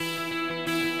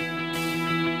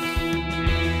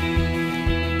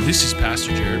This is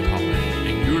Pastor Jared Pollard,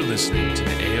 and you're listening to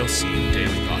the ALC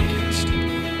Daily Podcast.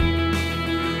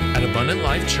 At Abundant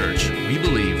Life Church, we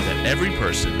believe that every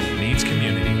person needs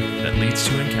community that leads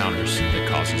to encounters that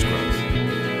causes growth.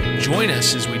 Join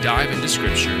us as we dive into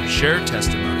Scripture, share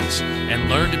testimonies, and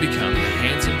learn to become the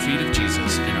hands and feet of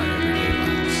Jesus in our everyday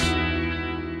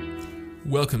lives.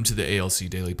 Welcome to the ALC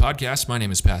Daily Podcast. My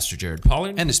name is Pastor Jared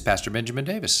Pollard. And this is Pastor Benjamin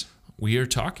Davis. We are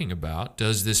talking about,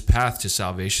 does this path to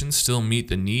salvation still meet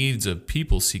the needs of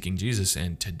people seeking Jesus?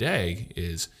 And today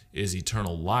is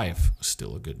eternal life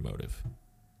still a good motive?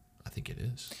 I think it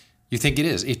is. You think it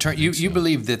is? You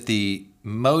believe that the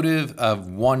motive of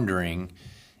wondering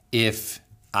if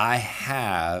I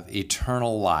have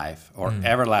eternal life or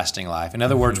everlasting life, in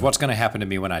other words, what's going to happen to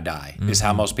me when I die, is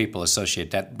how most people associate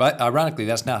that. But ironically,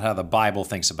 that's not how the Bible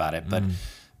thinks about it.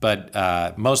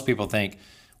 But most people think,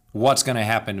 what's going to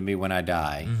happen to me when I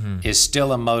die is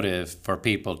still a motive for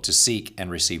people to seek and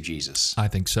receive Jesus. I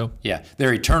think so. Yeah,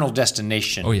 their eternal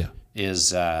destination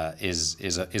is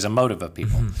a motive of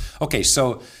people. Okay,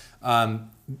 so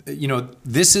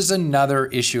this is another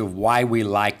issue of why we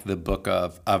like the book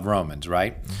of Romans,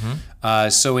 right?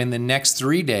 So in the next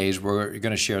 3 days, we're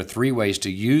going to share 3 ways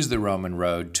to use the Roman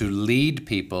road to lead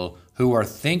people who are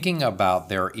thinking about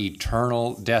their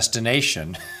eternal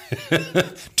destination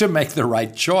to make the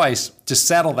right choice to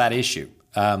settle that issue.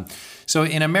 So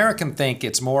in American think,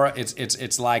 it's more,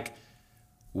 it's like,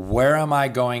 where am I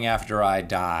going after I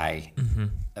die?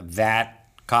 That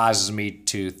causes me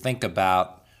to think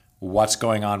about what's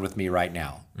going on with me right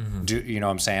now. You know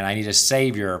what I'm saying? I need a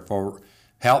savior for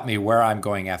help me where I'm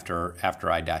going after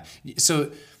I die. So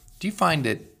do you find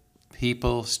that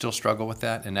people still struggle with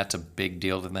that, and that's a big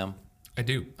deal to them? I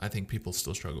do. I think people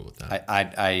still struggle with that.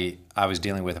 I was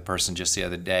dealing with a person just the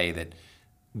other day that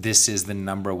this is the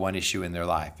number one issue in their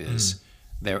life is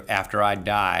after I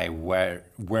die, where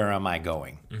am I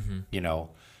going?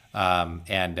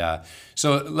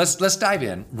 So let's dive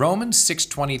in. Romans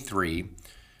 6:23,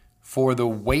 for the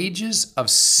wages of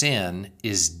sin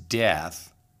is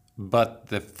death, but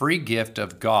the free gift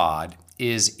of God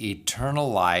is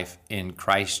eternal life in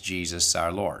Christ Jesus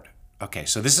our Lord. Okay,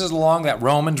 so this is along that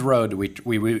Romans road.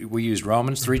 We use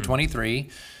Romans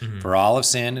 3:23, for all have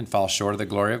sinned and fall short of the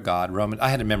glory of God. I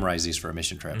had to memorize these for a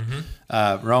mission trip.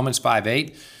 Romans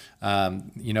 5:8,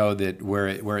 that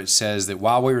where it says that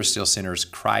while we were still sinners,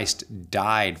 Christ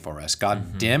died for us.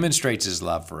 God demonstrates His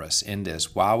love for us in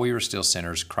this. While we were still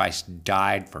sinners, Christ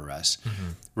died for us.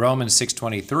 Romans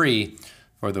 6:23,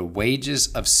 for the wages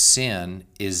of sin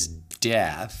is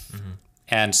death.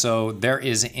 And so there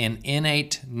is an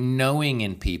innate knowing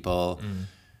in people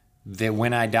that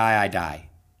when I die, I die.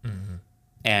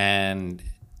 And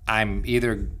I'm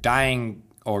either dying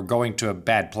or going to a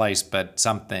bad place, but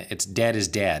it's dead is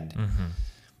dead.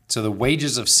 So the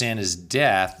wages of sin is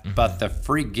death, but the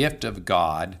free gift of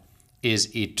God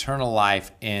is eternal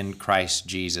life in Christ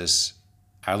Jesus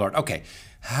our Lord. Okay,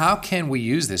 how can we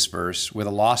use this verse with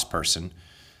a lost person?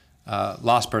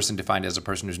 Lost person defined as a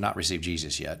person who's not received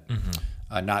Jesus yet.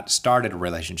 Not started a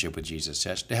relationship with Jesus,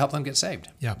 just to help them get saved.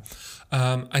 Yeah.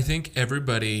 I think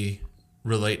everybody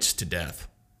relates to death.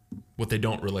 What they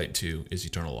don't relate to is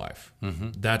eternal life.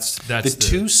 That's the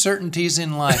two certainties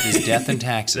in life is death and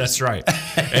taxes. That's right.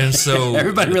 And so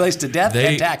everybody relates to death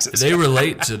and taxes. They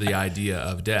relate to the idea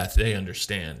of death. They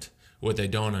understand. What they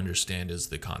don't understand is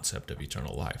the concept of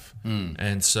eternal life.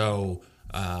 And so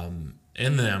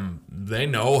in them, they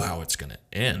know how it's going to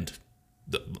end.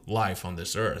 The life on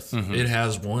this earth. It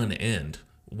has one end.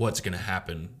 What's going to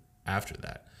happen after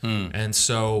that? And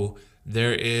so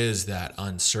there is that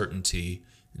uncertainty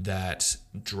that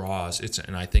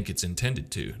and I think it's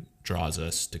intended to, draws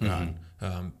us to God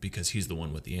because He's the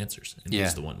one with the answers and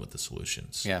He's the one with the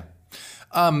solutions. Yeah.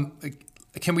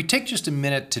 Can we take just a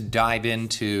minute to dive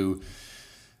into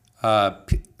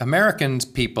Americans,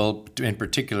 people in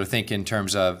particular, think in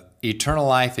terms of eternal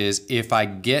life is if I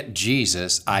get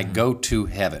Jesus, I go to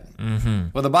heaven.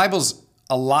 Well, the Bible's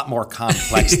a lot more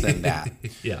complex than that.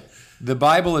 The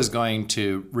Bible is going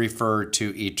to refer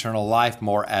to eternal life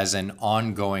more as an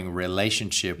ongoing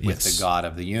relationship with the God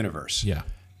of the universe.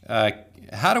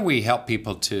 How do we help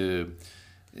people to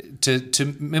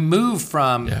move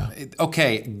from,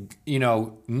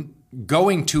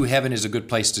 going to heaven is a good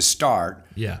place to start.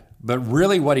 But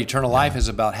really what eternal life is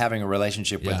about having a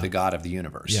relationship with the God of the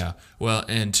universe. Well,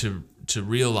 and to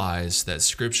realize that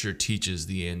Scripture teaches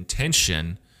the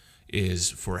intention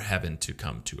is for heaven to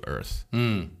come to earth.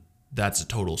 That's a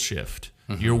total shift.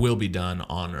 Your will be done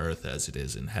on earth as it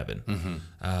is in heaven.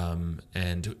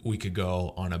 And we could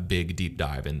go on a big deep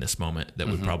dive in this moment that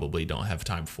we probably don't have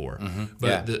time for.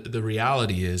 But the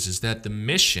reality is that the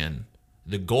mission,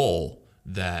 the goal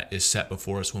that is set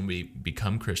before us when we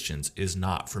become Christians is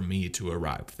not for me to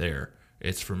arrive there.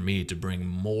 It's for me to bring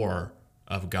more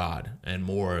of God and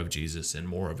more of Jesus and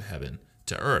more of heaven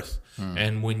to earth.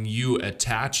 And when you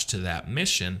attach to that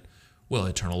mission, well,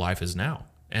 eternal life is now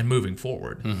and moving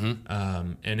forward.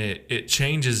 And it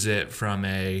changes it from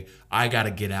I got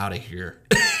to get out of here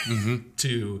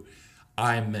to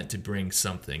I'm meant to bring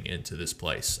something into this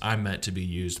place. I'm meant to be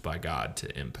used by God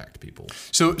to impact people.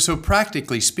 So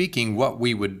practically speaking, what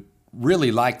we would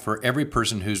really like for every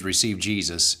person who's received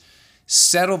Jesus, you've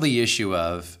settled the issue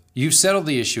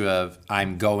of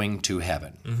I'm going to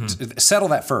heaven. Settle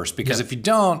that first, because if you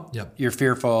don't, you're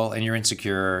fearful and you're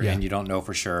insecure and you don't know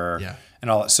for sure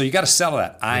and all that. So you got to settle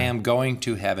that. I am going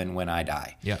to heaven when I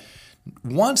die.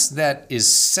 Once that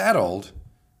is settled,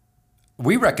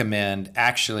 we recommend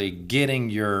actually getting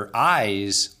your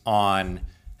eyes on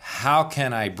how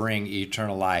can I bring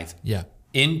eternal life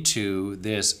into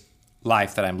this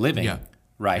life that I'm living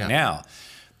right now.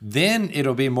 Then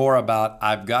it'll be more about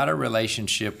I've got a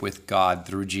relationship with God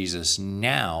through Jesus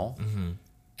now,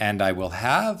 and I will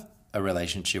have a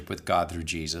relationship with God through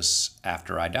Jesus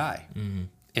after I die.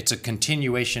 It's a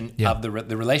continuation of the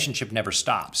relationship never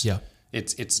stops.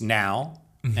 It's now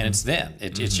and it's then.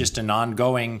 It's just an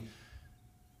ongoing,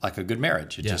 like a good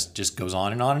marriage. It just goes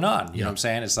on and on and on. You know what I'm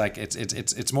saying? It's like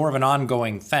it's more of an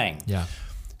ongoing thing.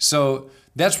 So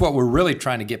that's what we're really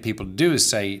trying to get people to do is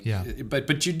say,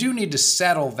 but you do need to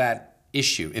settle that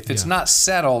issue. If it's not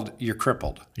settled, you're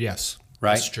crippled. Yes,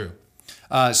 right. That's true.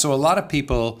 So a lot of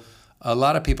people.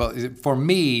 For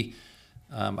me,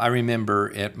 I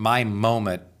remember at my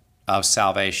moment of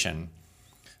salvation,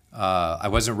 I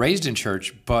wasn't raised in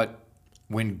church, but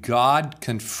when God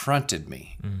confronted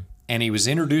me and he was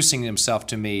introducing himself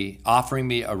to me, offering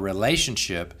me a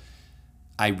relationship,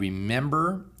 I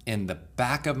remember in the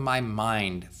back of my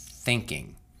mind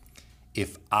thinking,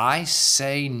 if I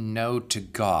say no to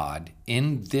God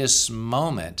in this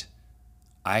moment,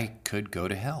 I could go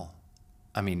to hell.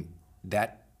 I mean,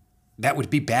 that would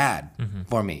be bad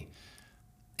for me.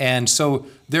 And so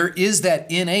there is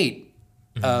that innate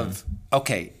of,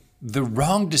 okay, the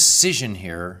wrong decision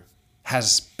here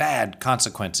has bad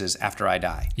consequences after I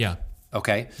die.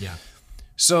 Okay?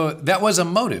 So that was a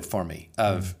motive for me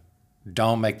of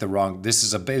don't make the wrong,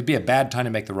 it'd be a bad time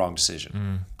to make the wrong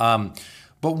decision. But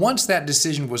once that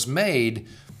decision was made,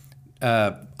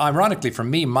 ironically for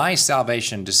me, my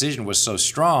salvation decision was so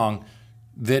strong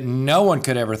that no one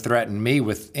could ever threaten me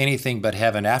with anything but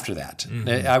heaven after that.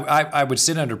 I would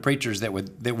sit under preachers that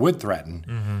would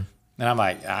threaten. And I'm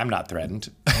like, I'm not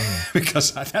threatened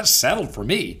because that's settled for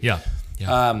me.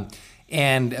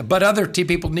 But other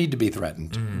people need to be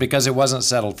threatened because it wasn't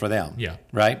settled for them.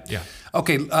 Right?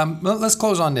 Okay, let's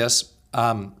close on this.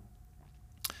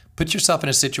 Put yourself in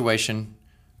a situation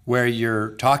where you're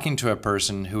talking to a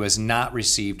person who has not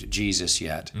received Jesus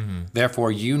yet.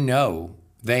 Therefore, you know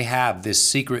they have this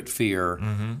secret fear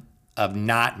of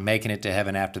not making it to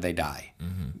heaven after they die.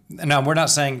 Now, we're not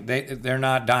saying they're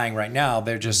not dying right now.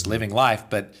 They're just living life,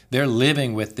 but they're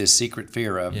living with this secret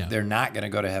fear of they're not going to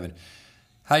go to heaven.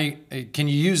 Can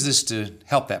you use this to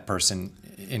help that person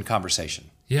in conversation?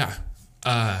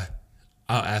 I'll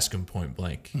ask them point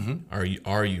blank.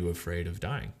 Are you afraid of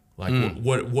dying? Like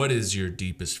what is your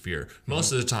deepest fear?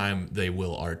 Most of the time they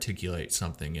will articulate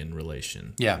something in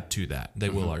relation to that. They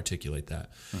will articulate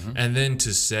that. And then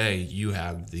to say you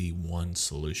have the one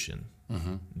solution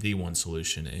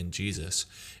in Jesus.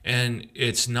 And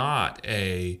it's not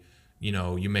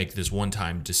you make this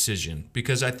one-time decision,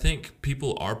 because I think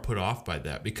people are put off by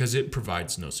that because it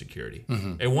provides no security.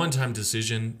 A one-time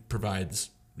decision provides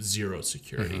zero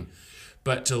security.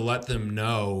 But to let them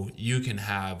know you can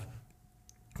have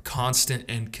constant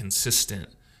and consistent,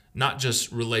 not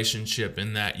just relationship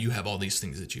in that you have all these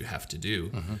things that you have to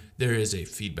do. There is a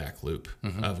feedback loop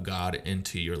of God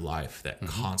into your life that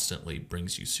constantly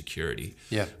brings you security.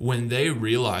 When they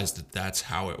realize that that's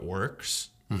how it works,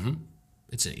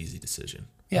 it's an easy decision.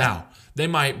 Now, they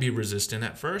might be resistant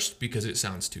at first because it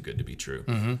sounds too good to be true.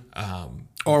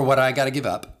 Or what I got to give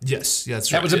up. Yes, that's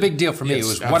that right. was a big deal for me. It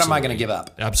was, what am I going to give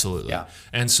up? Absolutely.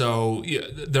 And so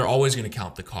they're always going to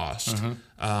count the cost.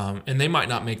 And they might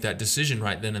not make that decision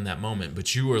right then in that moment,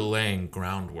 but you are laying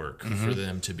groundwork for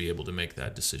them to be able to make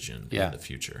that decision in the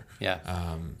future.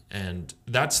 And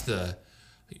that's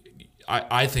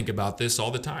I think about this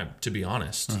all the time, to be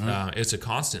honest. It's a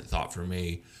constant thought for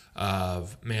me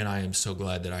of, man, I am so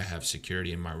glad that I have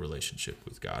security in my relationship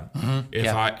with God.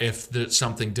 If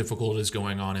something difficult is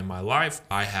going on in my life,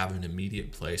 I have an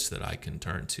immediate place that I can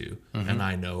turn to, and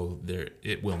I know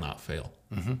it will not fail.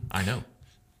 I know.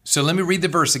 So let me read the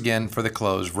verse again for the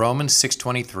close. Romans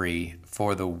 6:23,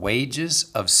 for the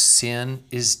wages of sin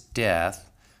is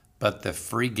death, but the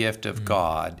free gift of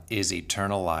God is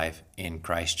eternal life in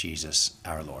Christ Jesus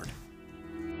our Lord.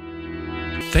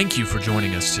 Thank you for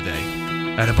joining us today.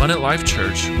 At Abundant Life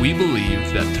Church, we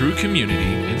believe that through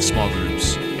community in small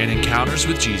groups and encounters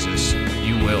with Jesus,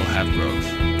 you will have growth.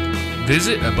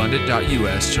 Visit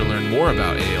abundant.us to learn more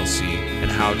about ALC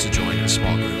and how to join a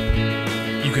small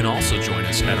group. You can also join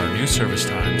us at our new service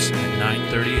times at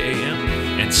 9:30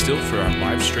 a.m. and still for our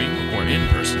live stream or in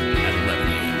person at 11.